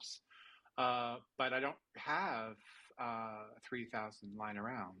that helps. But I don't have 3,000 lying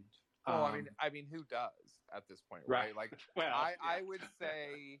around. Well, I mean, who does at this point, right? Like, I would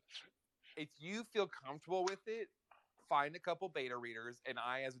say, if you feel comfortable with it, find a couple beta readers. And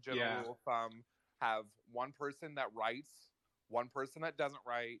I, as a general rule of thumb, have one person that writes, one person that doesn't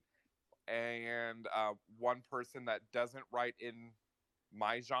write, and one person that doesn't write in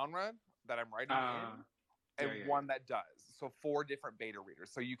my genre that I'm writing in, and one that does. So 4 different beta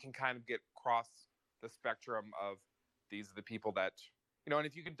readers. So you can kind of get across the spectrum of these are the people that, and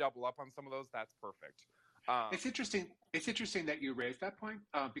if you can double up on some of those, that's perfect. It's interesting. It's interesting that you raised that point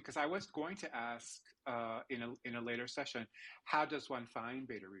because I was going to ask in a later session, how does one find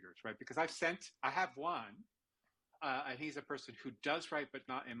beta readers, right? Because I have one, and he's a person who does write, but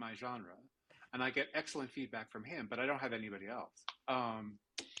not in my genre, and I get excellent feedback from him, but I don't have anybody else, and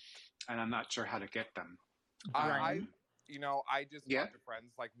I'm not sure how to get them. I just talk to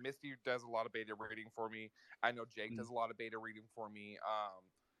friends. Like Misty does a lot of beta reading for me. I know Jake does a lot of beta reading for me.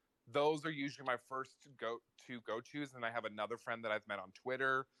 Those are usually my first go-tos, and I have another friend that I've met on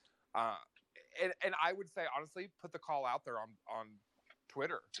Twitter. And I would say, honestly, put the call out there on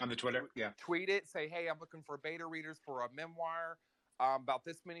Twitter. On the Twitter, Tweet it, say, hey, I'm looking for beta readers for a memoir about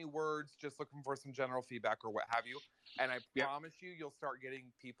this many words, just looking for some general feedback or what have you. And I promise you'll start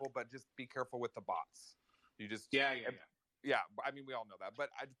getting people, but just be careful with the bots. You just yeah. I mean, we all know that, but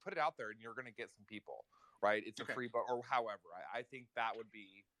I put it out there, and you're going to get some people, right? It's a free book, or however. I think that would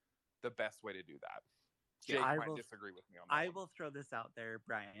be the best way to do that. Jake might disagree with me on that. I will throw this out there,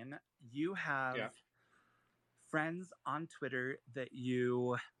 Brian. You have friends on Twitter that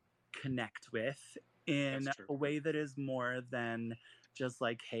you connect with in a way that is more than just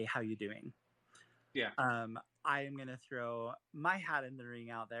like, hey, how you doing? Yeah. I am going to throw my hat in the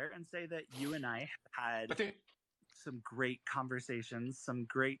ring out there and say that you and I had some great conversations, some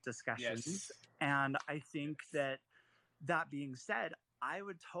great discussions. Yes. And I think that being said, I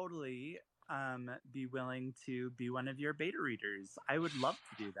would totally be willing to be one of your beta readers. I would love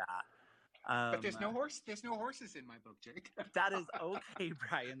to do that. But there's no horses in my book, Jake. That is okay,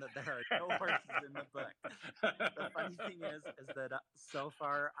 Brian, that there are no horses in the book. The funny thing is that so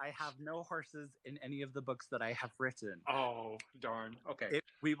far I have no horses in any of the books that I have written. Oh, darn. Okay.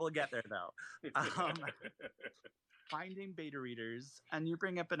 We will get there, though. Finding beta readers, and you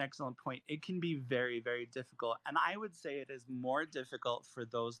bring up an excellent point, it can be very, very difficult. And I would say it is more difficult for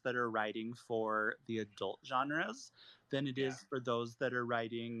those that are writing for the adult genres than it is for those that are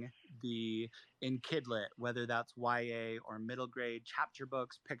writing in Kidlit, whether that's YA or middle grade, chapter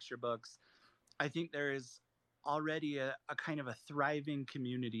books, picture books. I think there is already a kind of a thriving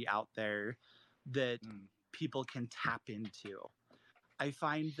community out there that people can tap into. I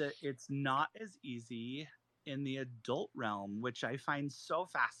find that it's not as easy in the adult realm, which I find so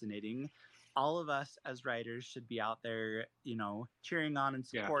fascinating. All of us as writers should be out there, cheering on and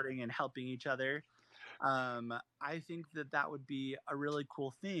supporting and helping each other. I think that would be a really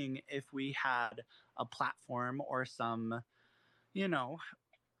cool thing if we had a platform or some,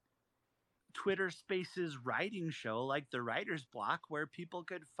 Twitter Spaces writing show like the Writer's Block where people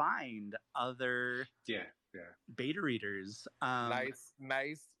could find other beta readers. Nice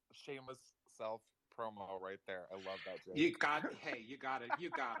shameless self promo right there. I love that, Jake. You got it.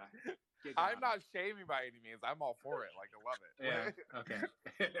 I'm not shaming by any means. I'm all for it. Like, I love it. Yeah. Okay.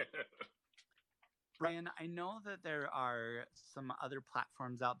 Brian, I know that there are some other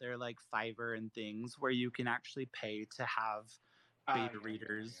platforms out there like Fiverr and things where you can actually pay to have beta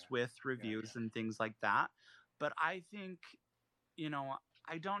readers with reviews and things like that. But I think,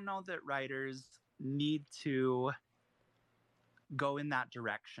 I don't know that writers need to go in that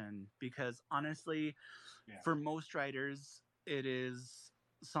direction because honestly, for most writers, it is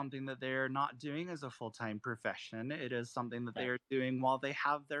something that they're not doing as a full-time profession. It is something that they are doing while they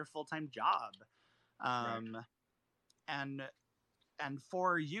have their full-time job. And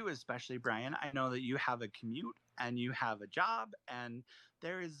for you especially, Brian, I know that you have a commute and you have a job, and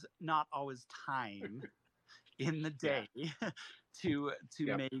there is not always time in the day to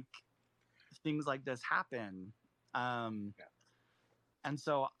make things like this happen. And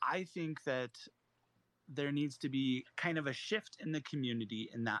so I think that there needs to be kind of a shift in the community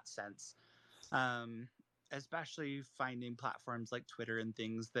in that sense, especially finding platforms like Twitter and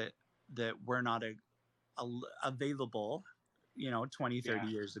things that were not available 20, 30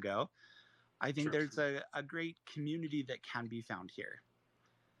 years ago. I think there's a great community that can be found here.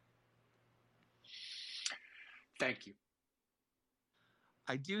 Thank you.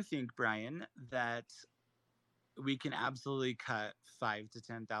 I do think, Brian, that we can absolutely cut 5,000 to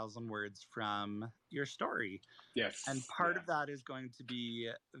 10,000 words from your story. Yes. And part of that is going to be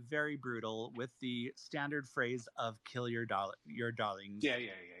very brutal with the standard phrase of kill your darlings. Yeah.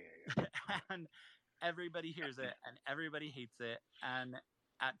 And everybody hears it and everybody hates it. And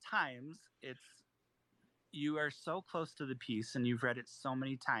at times you are so close to the piece and you've read it so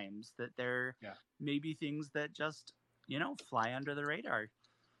many times that there may be things that just, fly under the radar.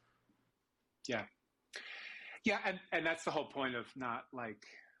 Yeah. Yeah, and that's the whole point of not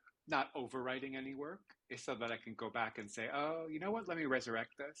overwriting any work, is so that I can go back and say, oh, you know what, let me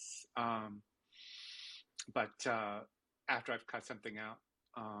resurrect this. But after I've cut something out.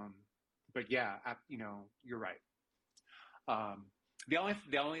 But yeah, you're right.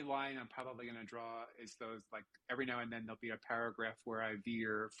 The only line I'm probably going to draw is those, like, every now and then there'll be a paragraph where I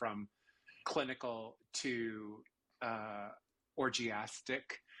veer from clinical to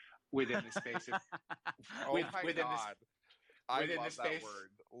orgiastic within the space of within the space.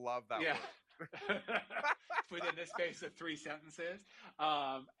 Love that word. Within the space of 3 sentences,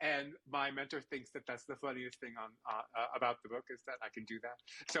 and my mentor thinks that that's the funniest thing about the book, is that I can do that.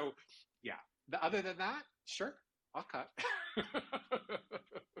 So yeah, other than that, sure, I'll cut.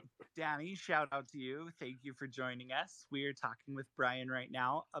 Danny, shout out to you. Thank you for joining us. We are talking with Brian right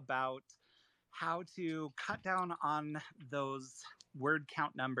now about how to cut down on those word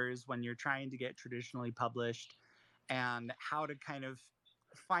count numbers when you're trying to get traditionally published, and how to kind of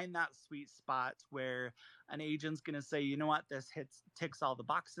find that sweet spot where an agent's going to say, you know what, this ticks all the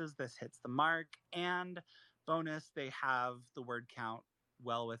boxes, this hits the mark, and bonus, they have the word count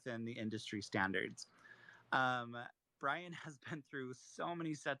well within the industry standards. Brian has been through so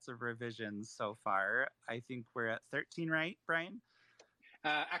many sets of revisions so far. I think we're at 13, right, Brian?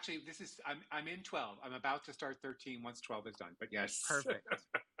 Actually, I'm in 12. I'm about to start 13 once 12 is done, but yes. Perfect.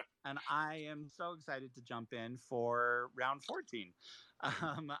 And I am so excited to jump in for round 14.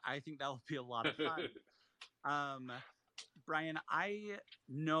 I think that will be a lot of fun. Brian, I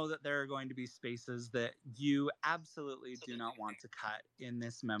know that there are going to be spaces that you absolutely do not want to cut in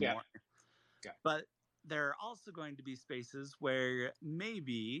this memoir. Yeah. But there are also going to be spaces where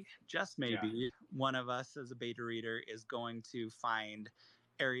maybe, just maybe, one of us as a beta reader is going to find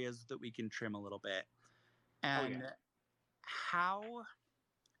areas that we can trim a little bit. And how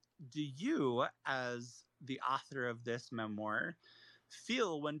do you, as the author of this memoir,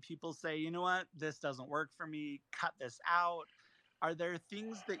 feel when people say, you know what, this doesn't work for me, cut this out? Are there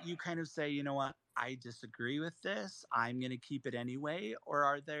things that you kind of say, you know what, I disagree with this, I'm going to keep it anyway?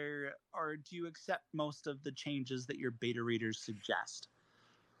 Or do you accept most of the changes that your beta readers suggest?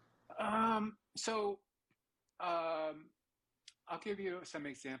 I'll give you some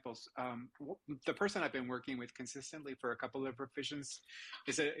examples. The person I've been working with consistently for a couple of revisions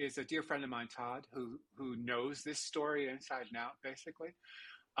is a dear friend of mine, Todd, who knows this story inside and out, basically.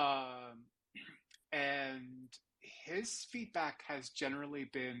 And his feedback has generally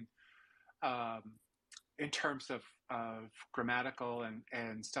been, in terms of grammatical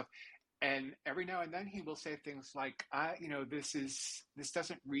and stuff. And every now and then he will say things like, this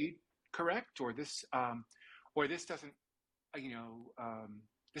doesn't read correct, or this doesn't,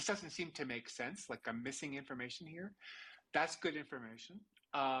 this doesn't seem to make sense. Like, I'm missing information here. That's good information.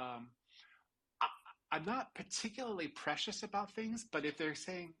 I'm not particularly precious about things, but if they're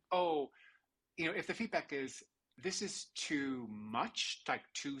saying, if the feedback is, this is too much, like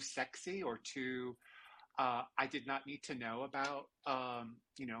too sexy or too I did not need to know about,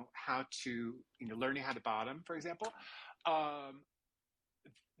 how to, learning how to bottom, for example. Um,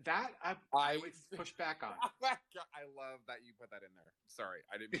 that I would push back on. I love that you put that in there. Sorry,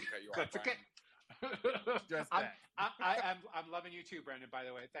 I didn't mean to cut you off. That's okay. Just I'm loving you too, Brendan. By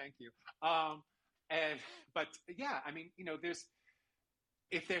the way, thank you. But yeah, I mean,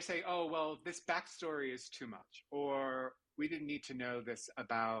 if they say, "Oh, well, this backstory is too much," or "We didn't need to know this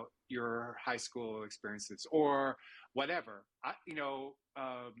about your high school experiences," or whatever,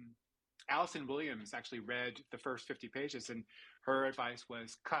 Allison Williams actually read the first 50 pages, and her advice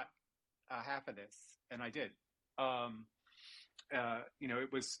was cut half of this, and I did.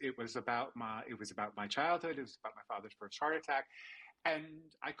 It was about my childhood. It was about my father's first heart attack,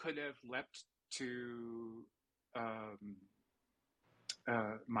 and I could have leapt to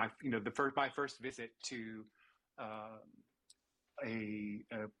my first visit to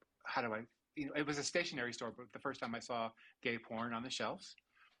how do I it was a stationery store, but the first time I saw gay porn on the shelves,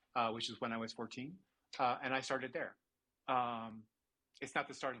 which was when I was 14, and I started there. It's not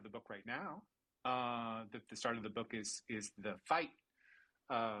the start of the book right now. The start of the book is the fight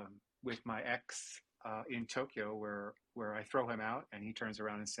with my ex in Tokyo, where I throw him out, and he turns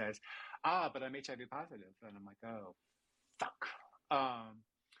around and says, but I'm HIV positive," and I'm like, "Oh, fuck."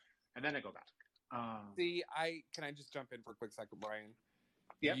 And then I go back. See, can I just jump in for a quick second, Brian?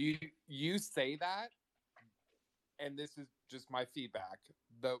 Yeah. You say that, and this is just my feedback.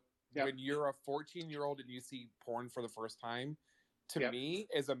 When you're a 14-year-old and you see porn for the first time, to me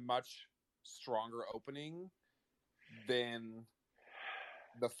is a much stronger opening than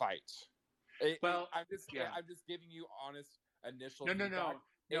the fight. I'm just giving you honest initial feedback.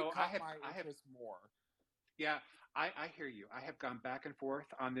 No. I have more. Yeah, I hear you. I have gone back and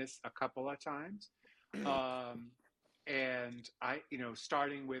forth on this a couple of times. And I,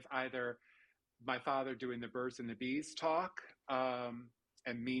 starting with either my father doing the birds and the bees talk,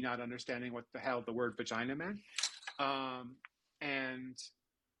 and me not understanding what the hell the word vagina meant,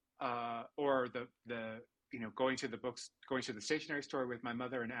 or the going to the stationery store with my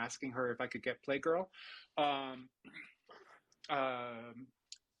mother and asking her if I could get Playgirl.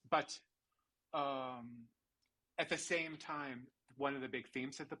 But at the same time, one of the big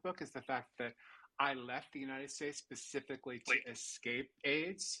themes of the book is the fact that I left the United States specifically to escape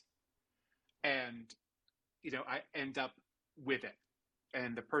AIDS, and I end up with it.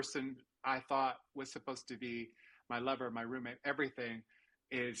 And the person I thought was supposed to be my lover, my roommate, everything,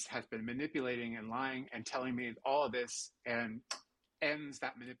 has been manipulating and lying and telling me all of this, and ends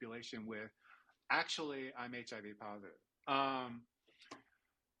that manipulation with, "Actually, I'm HIV positive."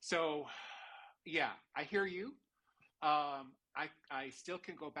 So, yeah, I hear you. I still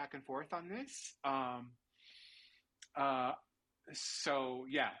can go back and forth on this. So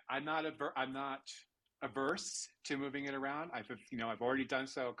yeah, I'm not averse to moving it around. I've already done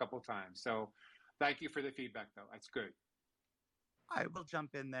so a couple of times. So thank you for the feedback, though. That's good. I will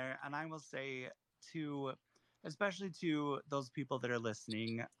jump in there, and I will say especially to those people that are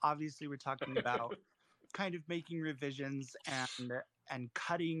listening, obviously we're talking about kind of making revisions and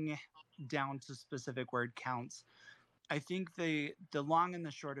cutting down to specific word counts. I think the long and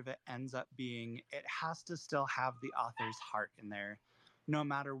the short of it ends up being it has to still have the author's heart in there, no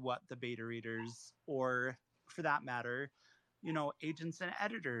matter what the beta readers, or for that matter, agents and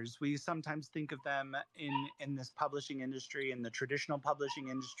editors. We sometimes think of them in this publishing industry, in the traditional publishing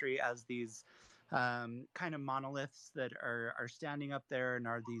industry, as these kind of monoliths that are standing up there and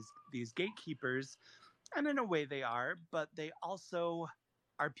are these gatekeepers. And in a way they are, but they also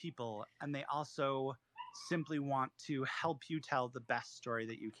are people, and they also simply want to help you tell the best story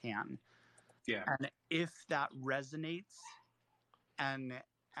that you can. Yeah. And if that resonates, and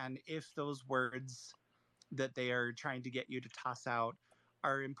if those words that they are trying to get you to toss out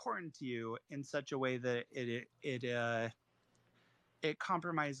are important to you in such a way that it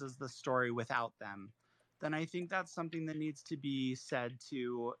compromises the story without them, then I think that's something that needs to be said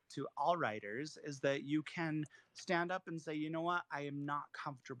to all writers, is that you can stand up and say, "You know what, I am not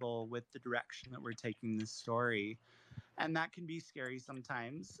comfortable with the direction that we're taking this story." And that can be scary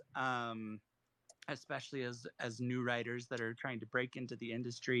sometimes, especially as new writers that are trying to break into the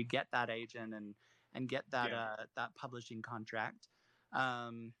industry, get that agent and get that that publishing contract.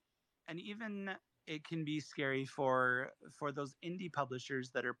 And even it can be scary for those indie publishers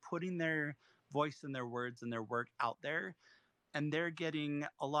that are putting their voice and their words and their work out there, and they're getting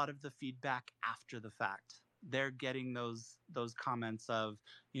a lot of the feedback after the fact. They're getting those comments of,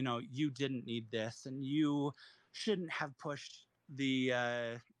 you didn't need this, and you shouldn't have pushed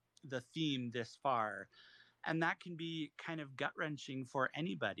the theme this far. And that can be kind of gut-wrenching for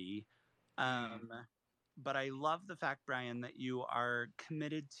anybody. but I love the fact, Brian, that you are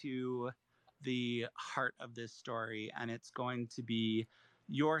committed to the heart of this story, and it's going to be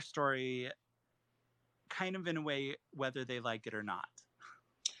your story, kind of in a way, whether they like it or not.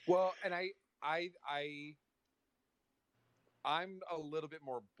 Well, and I'm a little bit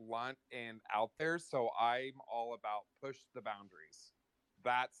more blunt and out there, so I'm all about push the boundaries.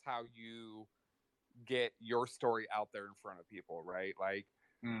 That's how you get your story out there in front of people, right? Like,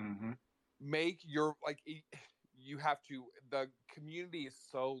 Mm-hmm. make your you have to. The community is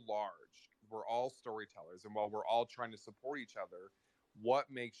so large. We're all storytellers, and while we're all trying to support each other,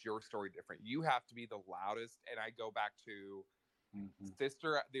 what makes your story different? You have to be the loudest. And I go back to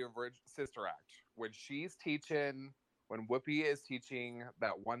the original Sister Act, when she's teaching, when Whoopi is teaching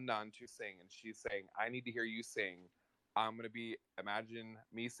that one nun to sing, and she's saying, I need to hear you sing. I'm going to be, imagine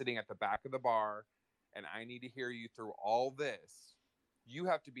me sitting at the back of the bar, and I need to hear you through all this. You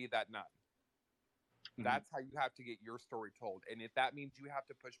have to be that nun. That's how you have to get your story told. And if that means you have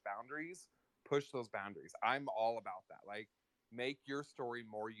to push boundaries, push those boundaries. I'm all about that. Like, make your story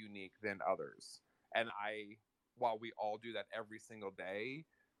more unique than others. And while we all do that every single day,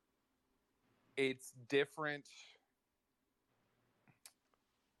 it's different.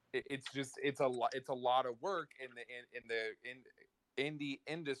 It's a lot of work in the indie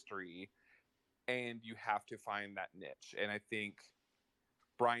industry, and you have to find that niche. And I think,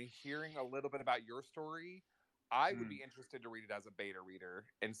 Brian, hearing a little bit about your story, I would be interested to read it as a beta reader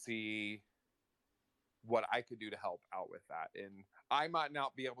and see what I could do to help out with that. And I might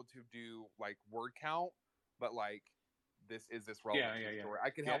not be able to do like word count, but like, this relevant to the story. I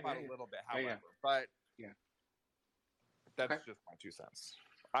can help out a little bit, however, but that's just my 2 cents.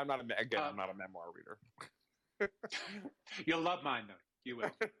 I'm not I'm not a memoir reader. You'll love mine, though. You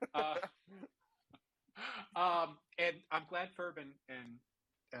will. And I'm glad Ferb and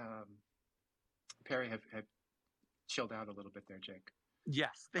Perry have chilled out a little bit there, Jake.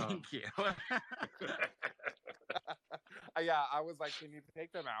 Yes, thank you. Yeah, I was like, can you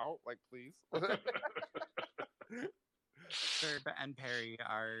take them out? Like, please. Ferb and Perry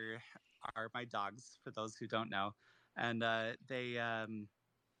are my dogs, for those who don't know. And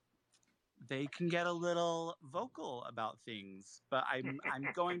they can get a little vocal about things, but I'm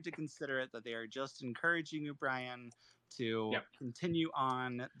going to consider it that they are just encouraging you, Brian, to continue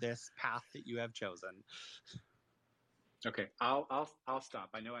on this path that you have chosen. Okay, I'll stop.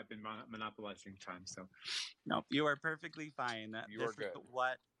 I know I've been monopolizing time, so no, you are perfectly fine. You are good.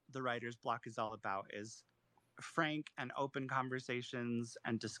 What the writer's block is all about is frank and open conversations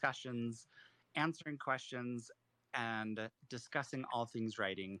and discussions, answering questions, and discussing all things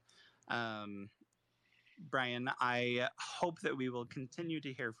writing. Brian, I hope that we will continue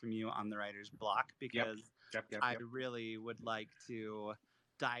to hear from you on the writer's block, because I really would like to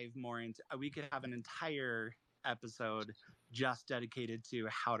dive more into. We could have an entire episode just dedicated to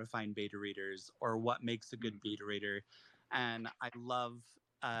how to find beta readers or what makes a good beta reader. And I love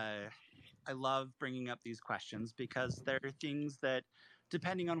bringing up these questions, because there are things that,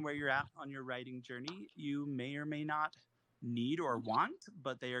 depending on where you're at on your writing journey, you may or may not need or want,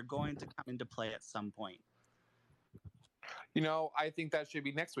 but they are going to come into play at some point. You know, I think that should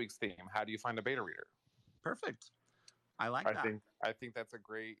be next week's theme. How do you find a beta reader? Perfect. I like that. I think that's a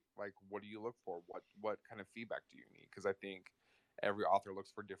great, like, what do you look for? What kind of feedback do you need? Because I think every author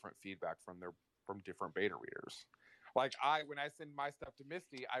looks for different feedback from different beta readers. Like, when I send my stuff to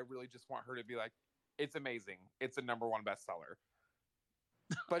Misty, I really just want her to be like, it's amazing. It's a #1 bestseller.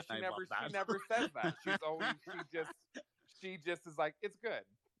 But she never says that. She's always she just is like, it's good.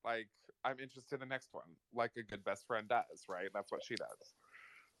 Like, I'm interested in the next one, like a good best friend does, right? That's what she does.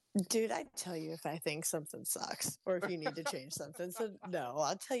 Dude, I tell you if I think something sucks or if you need to change something. So no,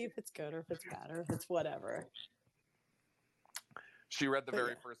 I'll tell you if it's good or if it's bad or if it's whatever. She read the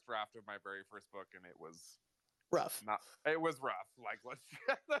very first draft of my very first book, and it was rough. It was rough. Like, let's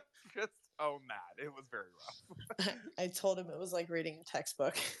just own that. It was very rough. I told him it was like reading a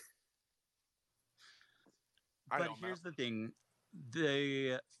textbook. But here's the thing.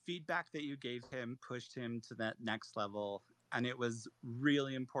 The feedback that you gave him pushed him to that next level. And it was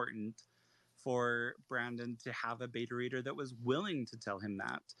really important for Brandon to have a beta reader that was willing to tell him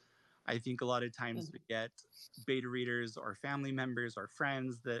that. I think a lot of times we get beta readers or family members or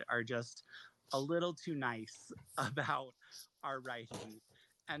friends that are just a little too nice about our writing.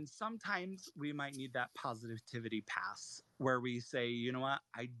 And sometimes we might need that positivity pass where we say, you know what,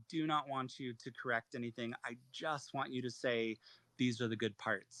 I do not want you to correct anything. I just want you to say, these are the good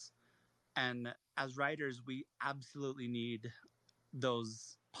parts. And as writers, we absolutely need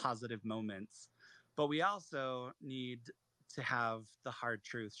those positive moments. But we also need to have the hard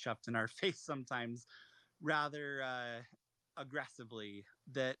truth shoved in our face sometimes, rather aggressively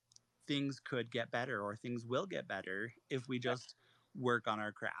that things could get better or things will get better if we just work on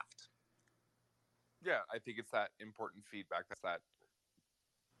our craft. Yeah, I think it's that important feedback. That's that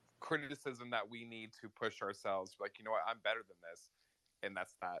criticism that we need to push ourselves. Like, you know what, I'm better than this, and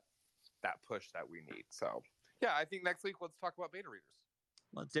that's that push that we need. So, yeah, I think next week let's talk about beta readers.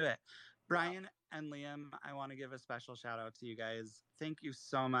 Let's do it. Brian and Liam, I want to give a special shout out to you guys. Thank you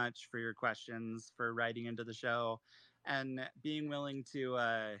so much for your questions, for writing into the show, and being willing to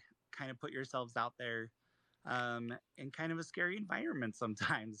kind of put yourselves out there in kind of a scary environment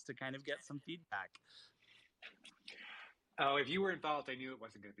sometimes to kind of get some feedback. Oh, if you were involved, I knew it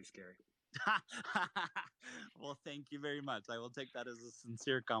wasn't going to be scary. Well, thank you very much. I will take that as a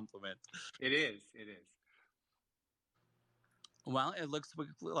sincere compliment. It is. It is. Well, it looks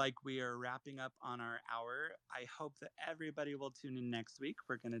like we are wrapping up on our hour. I hope that everybody will tune in next week.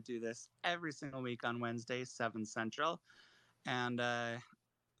 We're going to do this every single week on Wednesday, 7 Central. And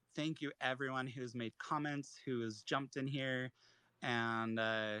thank you, everyone who's made comments, who has jumped in here and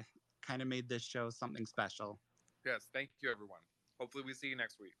kind of made this show something special. Yes, thank you, everyone. Hopefully we see you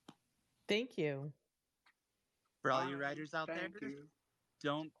next week. Thank you. For all you writers out Thank there, you.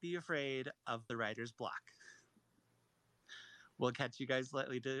 don't be afraid of the writer's block. We'll catch you guys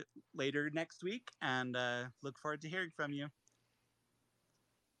later next week and look forward to hearing from you.